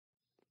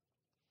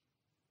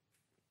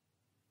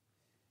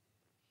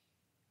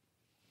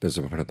There's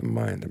a part of the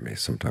mind that may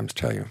sometimes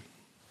tell you,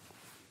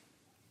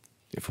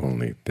 if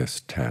only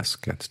this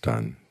task gets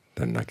done,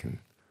 then I can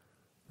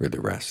really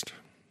rest.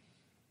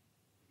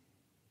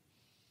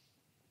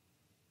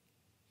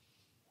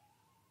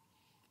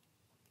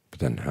 But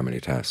then how many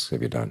tasks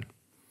have you done?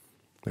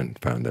 And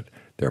found that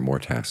there are more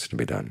tasks to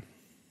be done.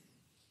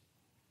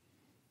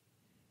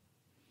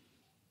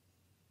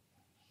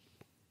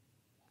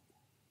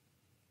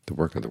 The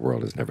work of the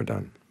world is never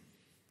done.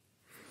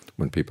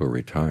 When people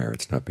retire,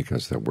 it's not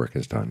because their work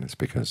is done. It's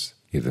because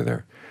either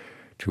they're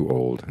too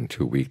old and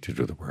too weak to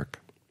do the work,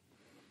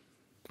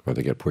 or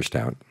they get pushed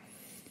out.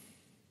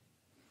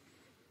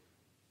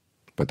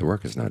 But the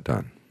work is not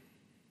done.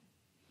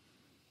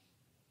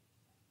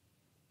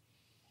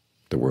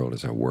 The world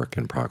is a work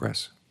in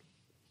progress.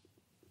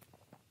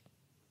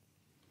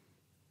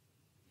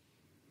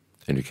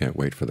 And you can't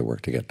wait for the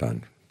work to get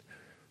done.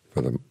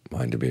 For the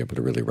mind to be able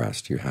to really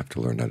rest, you have to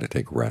learn how to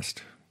take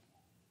rest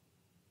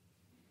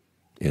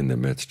in the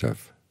midst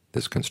of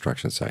this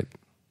construction site.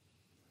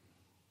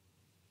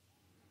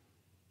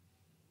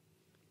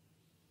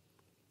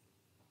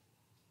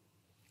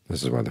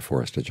 This is why the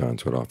Forest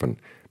Ajahns would often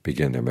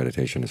begin their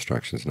meditation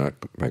instructions not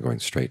by going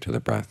straight to the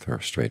breath or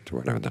straight to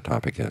whatever the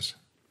topic is,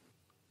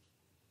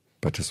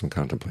 but to some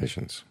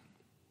contemplations.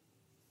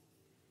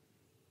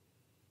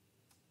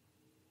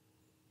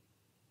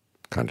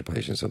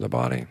 Contemplations of the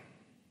body,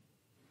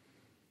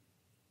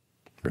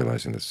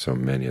 realizing that so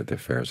many of the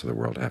affairs of the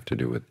world have to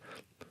do with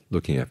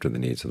looking after the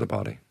needs of the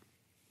body.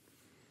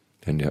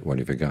 And yet what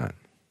have you got?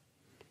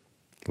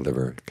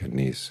 Liver,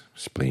 kidneys,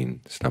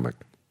 spleen, stomach,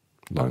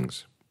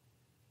 lungs.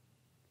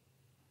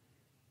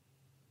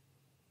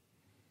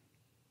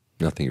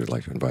 Nothing you would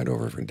like to invite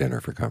over for dinner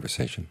for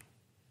conversation.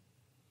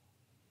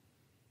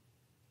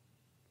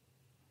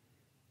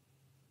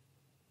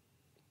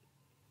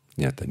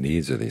 Yet the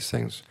needs of these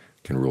things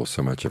can rule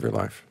so much of your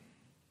life.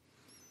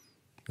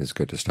 It's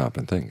good to stop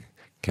and think,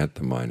 can't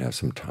the mind have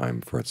some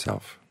time for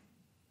itself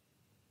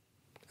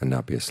and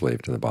not be a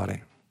slave to the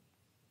body?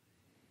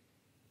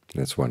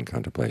 And it's one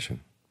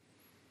contemplation.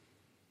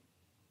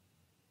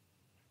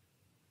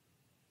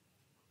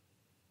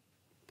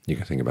 You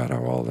can think about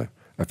how all the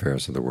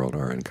affairs of the world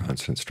are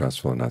inconstant,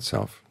 stressful, and not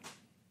self.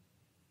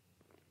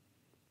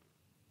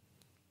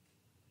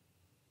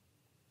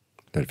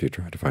 That if you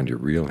try to find your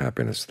real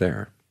happiness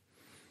there,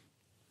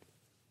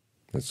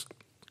 it's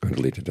going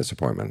to lead to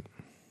disappointment.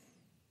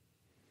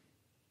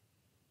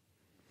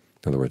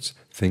 In other words,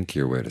 think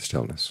your way to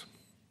stillness.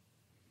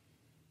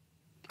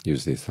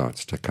 Use these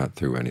thoughts to cut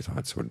through any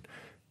thoughts that would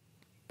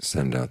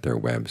send out their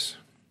webs.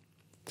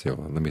 Say,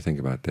 well, let me think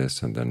about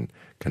this, and then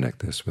connect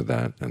this with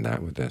that, and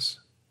that with this.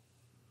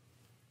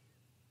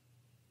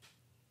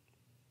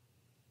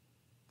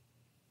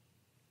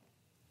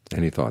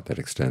 Any thought that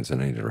extends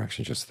in any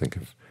direction, just think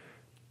of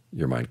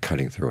your mind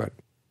cutting through it.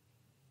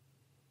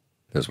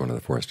 There's one of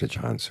the Forest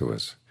Ajahns who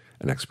was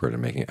an expert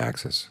in making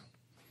axes.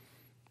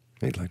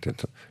 He'd like to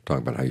talk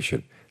about how you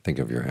should think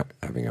of your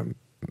having a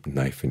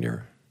knife in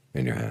your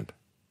hand,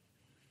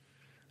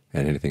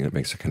 and anything that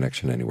makes a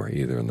connection anywhere,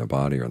 either in the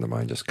body or in the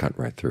mind, just cut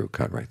right through,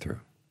 cut right through.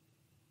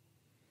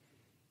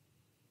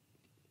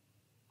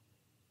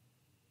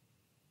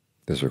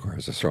 This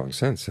requires a strong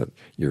sense that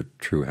your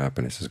true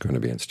happiness is going to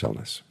be in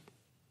stillness.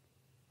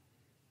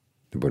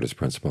 The Buddhist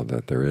principle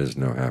that there is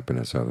no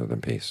happiness other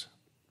than peace.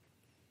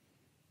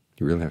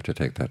 You really have to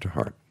take that to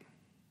heart.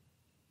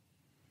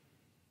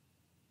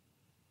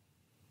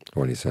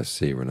 When he says,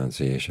 see,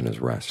 renunciation is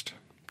rest,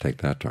 take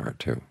that to heart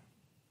too.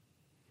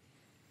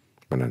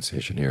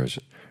 Renunciation here is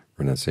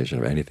renunciation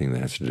of anything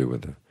that has to do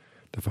with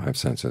the five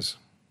senses.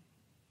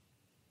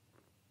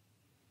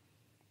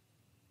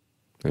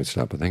 And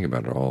stop and think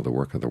about it, all the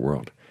work of the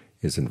world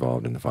is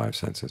involved in the five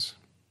senses.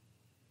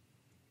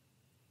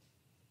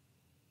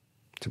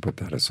 To put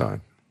that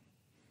aside.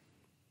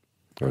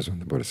 Or as when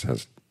the Buddha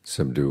says,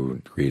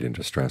 subdue greed and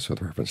distress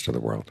with reference to the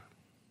world.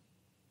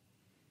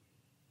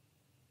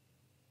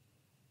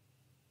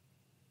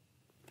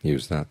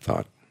 Use that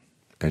thought.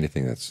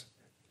 Anything that's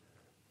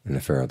an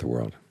affair of the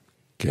world,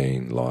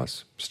 gain,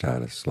 loss,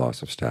 status,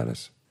 loss of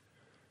status,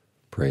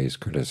 praise,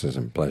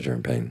 criticism, pleasure,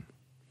 and pain.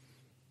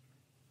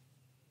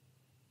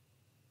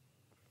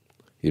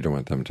 You don't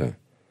want them to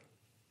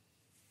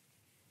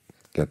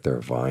get their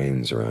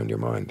vines around your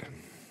mind.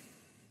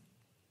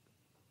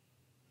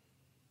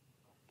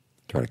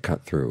 Try to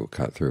cut through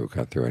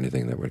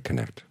anything that would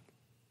connect.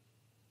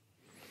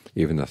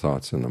 Even the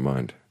thoughts in the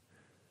mind.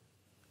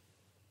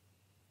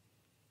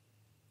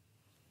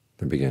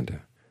 They begin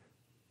to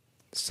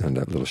send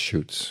out little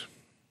shoots.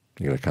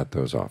 You've got to cut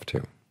those off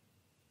too.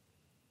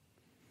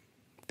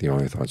 The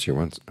only thoughts you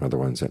want are the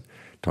ones that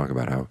talk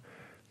about how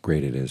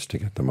great it is to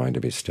get the mind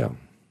to be still,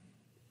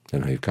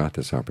 and how you've got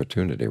this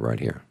opportunity right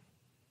here.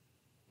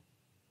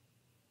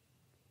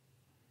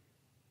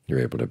 You're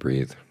able to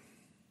breathe.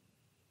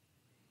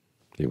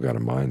 You've got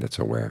a mind that's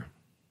aware.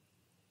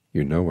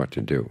 You know what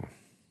to do.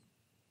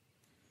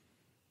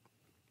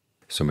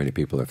 So many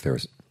people, if they were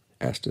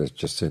asked to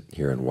just sit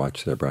here and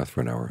watch their breath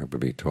for an hour, it would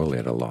be totally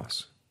at a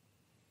loss.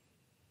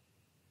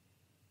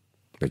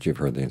 but you've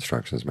heard the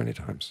instructions many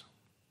times.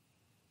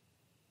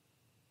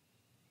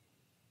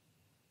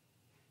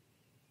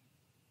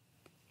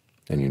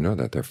 And you know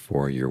that they're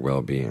for your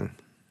well-being.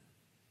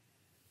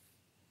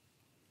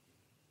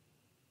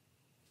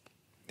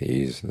 The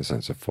ease, the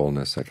sense of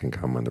fullness that can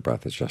come when the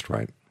breath is just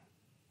right.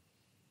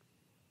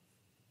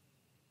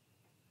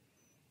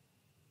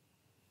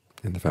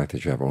 And the fact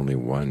that you have only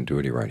one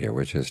duty right here,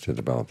 which is to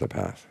develop the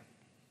path.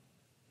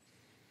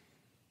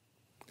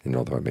 And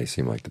although it may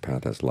seem like the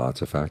path has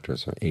lots of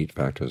factors, 8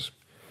 factors,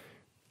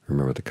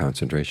 remember the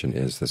concentration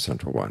is the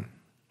central one.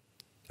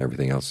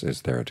 Everything else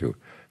is there to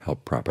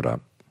help prop it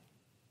up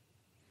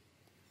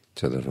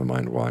so that the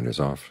mind wanders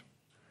off.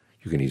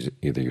 You can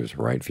either use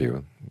right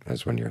view,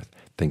 as when you're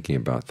thinking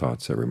about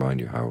thoughts that remind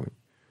you how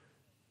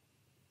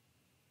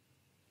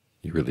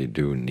you really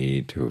do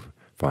need to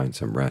find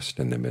some rest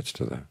in the midst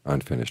of the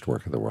unfinished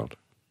work of the world.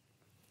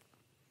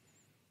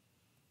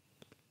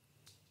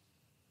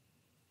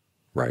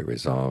 Right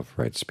resolve,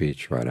 right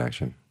speech, right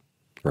action.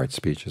 Right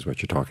speech is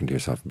what you're talking to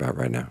yourself about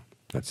right now.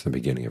 That's the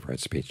beginning of right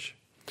speech.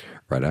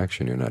 Right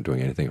action, you're not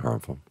doing anything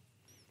harmful.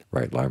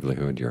 Right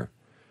livelihood, you're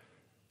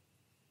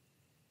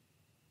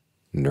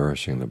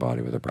nourishing the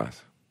body with the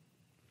breath.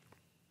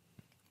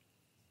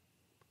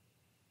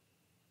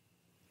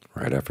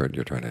 Right effort,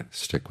 you're trying to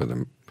stick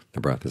with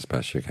the breath as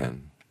best you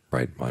can.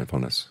 Right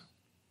mindfulness,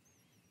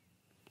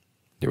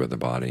 you're with the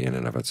body in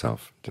and of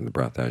itself, to the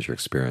breath as you're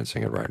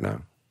experiencing it right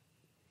now.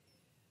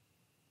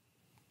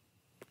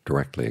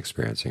 Directly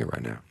experiencing it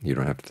right now. You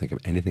don't have to think of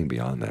anything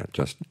beyond that,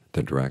 just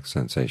the direct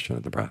sensation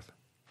of the breath.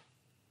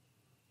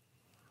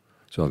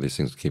 So all these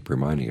things keep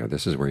reminding you,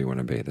 this is where you want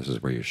to be, this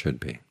is where you should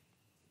be.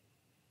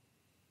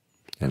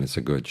 And it's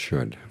a good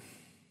should.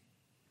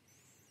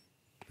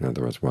 In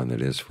other words, one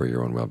that is for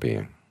your own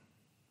well-being.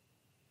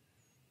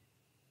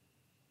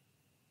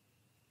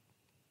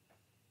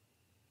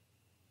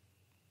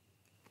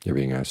 You're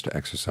being asked to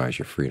exercise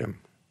your freedom.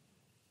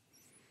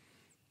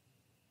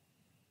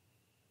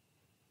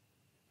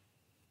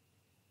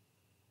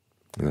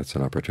 And that's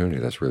an opportunity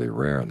that's really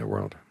rare in the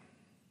world.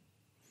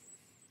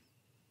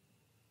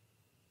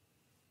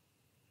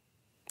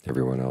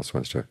 Everyone else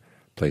wants to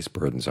place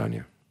burdens on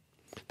you.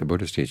 The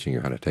Buddha is teaching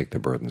you how to take the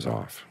burdens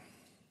off.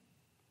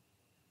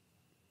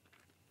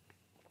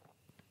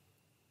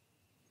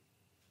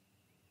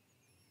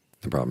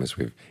 The problem is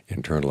we've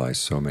internalized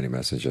so many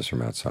messages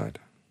from outside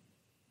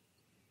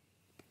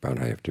about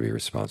how you have to be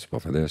responsible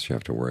for this, you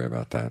have to worry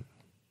about that.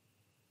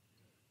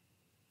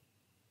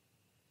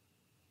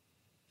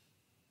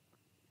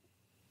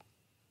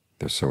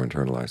 They're so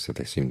internalized that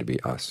they seem to be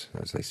us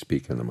as they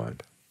speak in the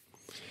mind.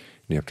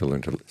 And you have to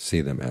learn to see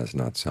them as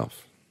not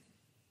self.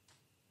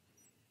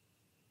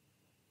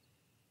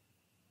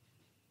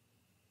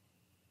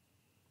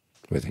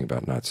 We think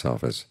about not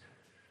self as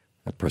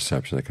a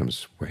perception that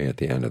comes way at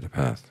the end of the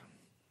path.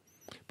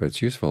 But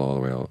it's useful all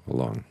the way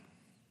along.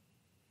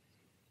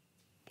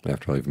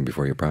 After all, even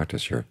before you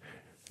practice, you're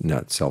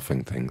not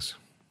selfing things.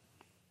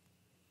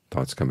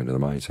 Thoughts come into the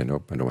mind, you say,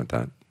 nope, I don't want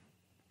that.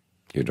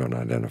 You don't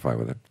identify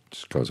with it, it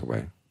just goes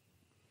away.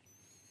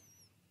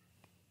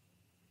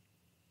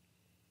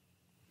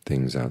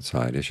 Things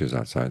outside, issues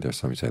outside, there's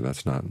some you say,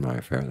 that's not my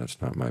affair,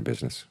 that's not my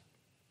business.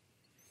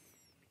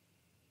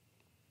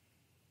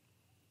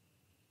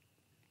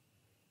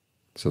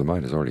 So the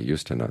mind is already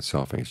used to not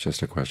selfing. It's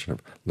just a question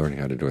of learning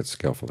how to do it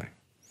skillfully.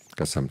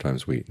 Because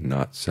sometimes we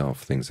not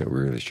self things that we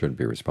really should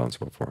be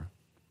responsible for.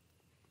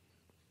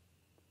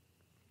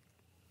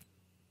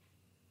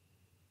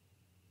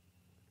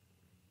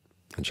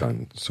 And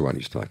John Suwat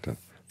used to like to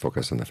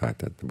focus on the fact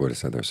that the Buddha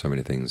said there are so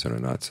many things that are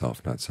not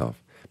self, not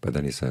self. But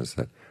then he says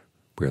that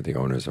we are the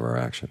owners of our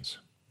actions.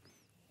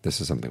 This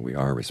is something we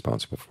are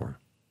responsible for.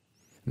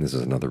 And this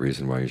is another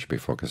reason why you should be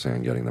focusing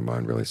on getting the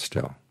mind really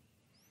still.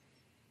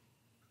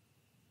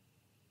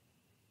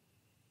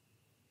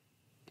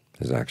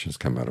 His actions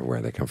come out of where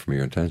they come from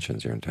your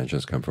intentions. Your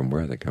intentions come from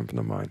where they come from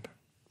the mind.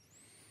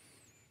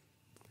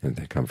 And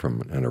they come from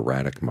an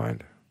erratic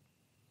mind.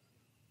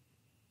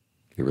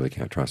 You really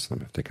can't trust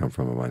them if they come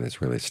from a mind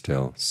that's really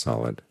still,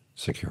 solid,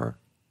 secure.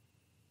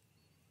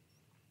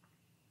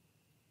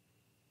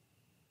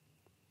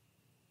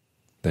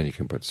 Then you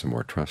can put some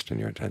more trust in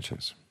your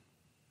intentions,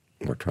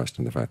 more trust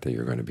in the fact that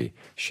you're going to be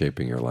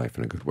shaping your life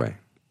in a good way.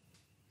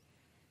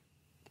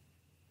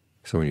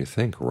 So when you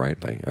think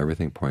rightly,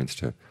 everything points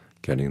to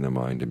getting the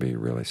mind to be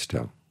really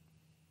still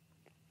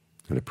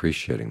and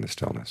appreciating the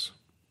stillness,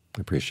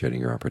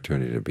 appreciating your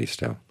opportunity to be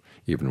still.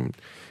 Even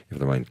if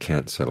the mind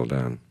can't settle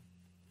down,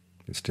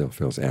 it still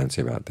feels antsy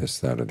about this,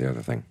 that, or the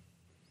other thing.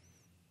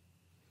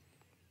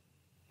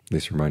 At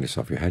least remind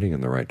yourself you're heading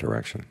in the right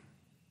direction,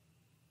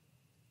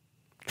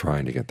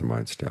 trying to get the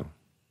mind still,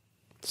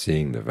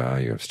 seeing the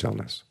value of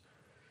stillness.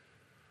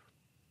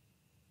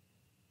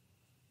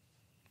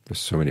 There's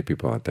so many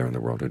people out there in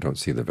the world who don't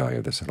see the value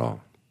of this at all.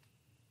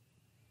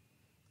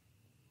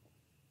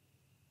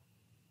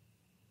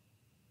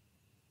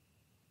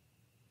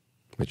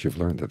 But you've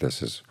learned that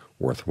this is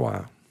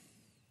worthwhile.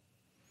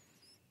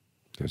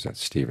 There's that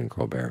Stephen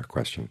Colbert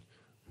question,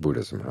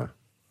 Buddhism, huh?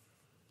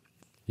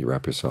 You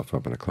wrap yourself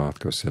up in a cloth,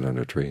 go sit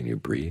under a tree, and you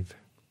breathe?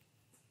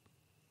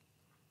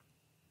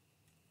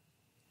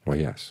 Well,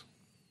 yes.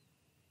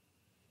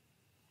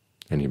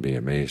 And you'd be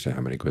amazed at how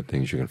many good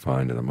things you can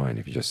find in the mind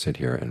if you just sit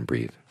here and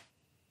breathe.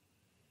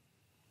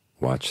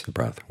 Watch the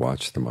breath,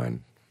 watch the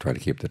mind, try to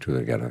keep the two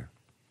together.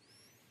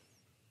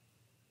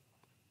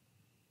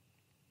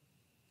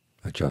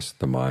 Adjust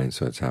the mind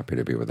so it's happy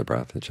to be with the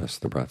breath,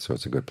 adjust the breath so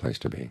it's a good place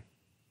to be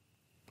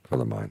for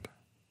the mind.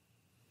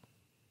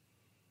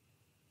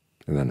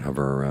 And then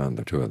hover around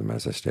the two of them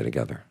as they stay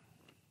together.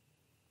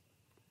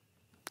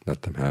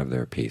 Let them have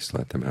their peace,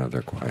 let them have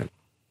their quiet.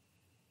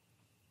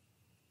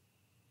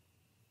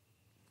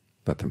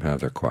 Let them have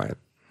their quiet.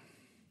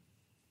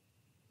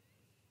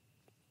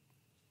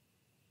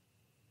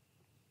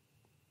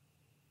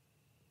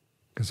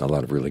 Because a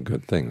lot of really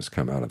good things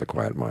come out of the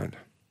quiet mind.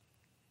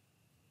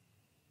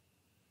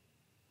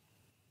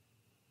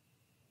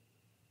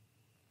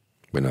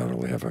 We not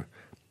only have a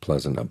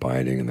pleasant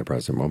abiding in the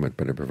present moment,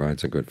 but it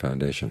provides a good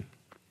foundation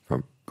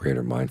for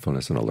greater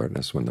mindfulness and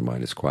alertness. When the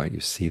mind is quiet, you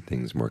see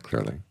things more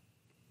clearly.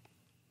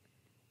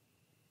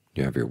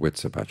 You have your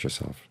wits about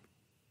yourself.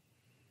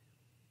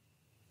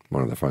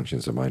 One of the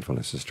functions of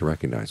mindfulness is to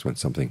recognize when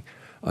something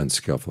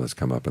unskillful has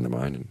come up in the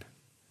mind, and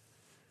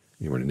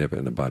you want to nip it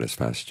in the bud as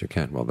fast as you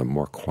can. Well, the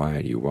more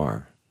quiet you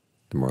are,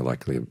 the more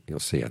likely you'll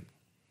see it.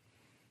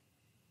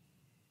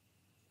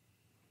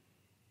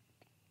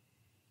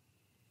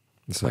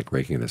 It's like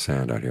raking the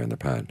sand out here in the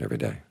pad every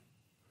day.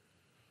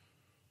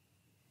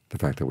 The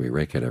fact that we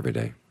rake it every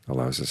day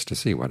allows us to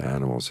see what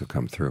animals have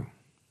come through.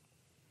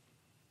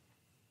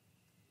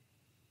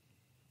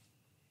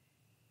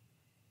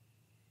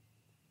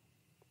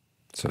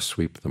 So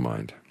sweep the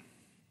mind.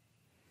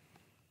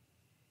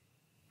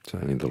 So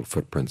any little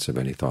footprints of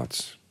any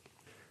thoughts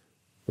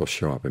will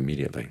show up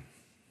immediately.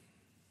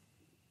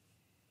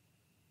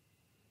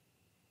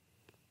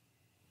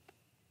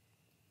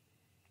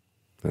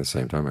 At the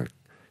same time, a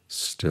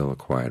still,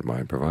 quiet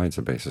mind provides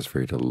a basis for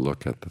you to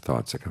look at the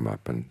thoughts that come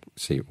up and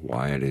see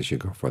why it is you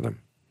go for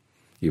them,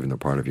 even though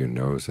part of you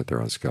knows that they're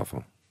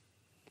unskillful.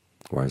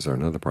 Why is there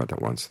another part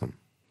that wants them?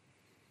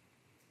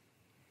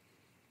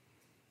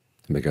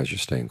 And because you're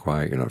staying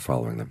quiet, you're not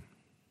following them.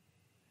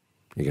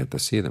 You get to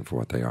see them for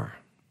what they are.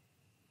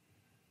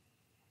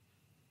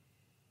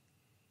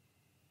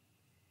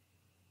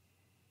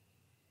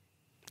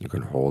 You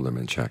can hold them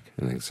in check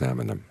and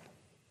examine them.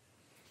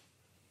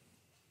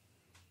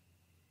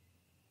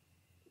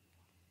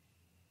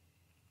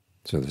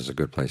 So this is a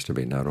good place to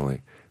be, not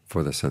only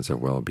for the sense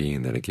of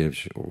well-being that it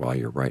gives you while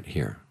you're right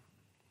here,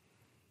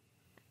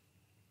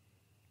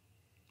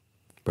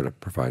 but it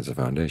provides a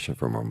foundation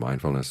for more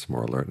mindfulness,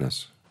 more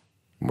alertness,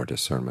 more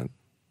discernment,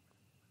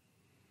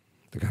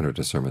 the kind of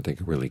discernment that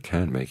really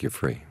can make you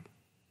free,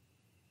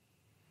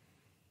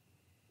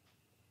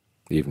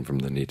 even from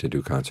the need to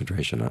do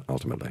concentration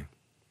ultimately.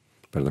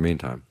 But in the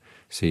meantime,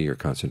 see your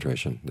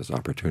concentration, this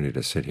opportunity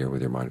to sit here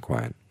with your mind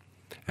quiet,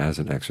 as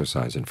an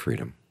exercise in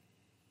freedom,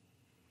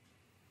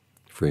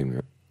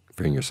 freeing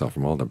yourself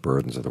from all the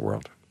burdens of the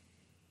world.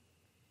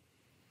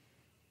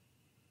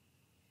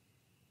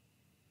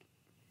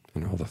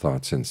 And all the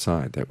thoughts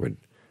inside that would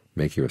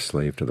make you a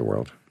slave to the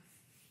world.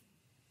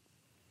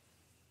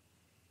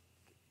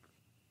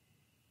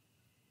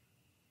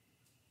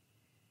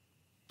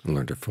 And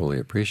learn to fully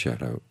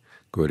appreciate how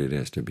good it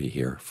is to be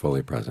here,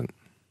 fully present,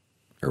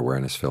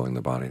 awareness filling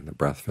the body, the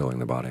breath filling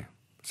the body,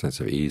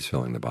 sense of ease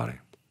filling the body.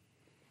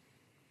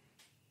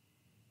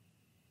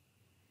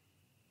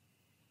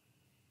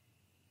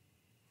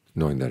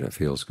 Knowing that it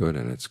feels good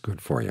and it's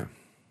good for you.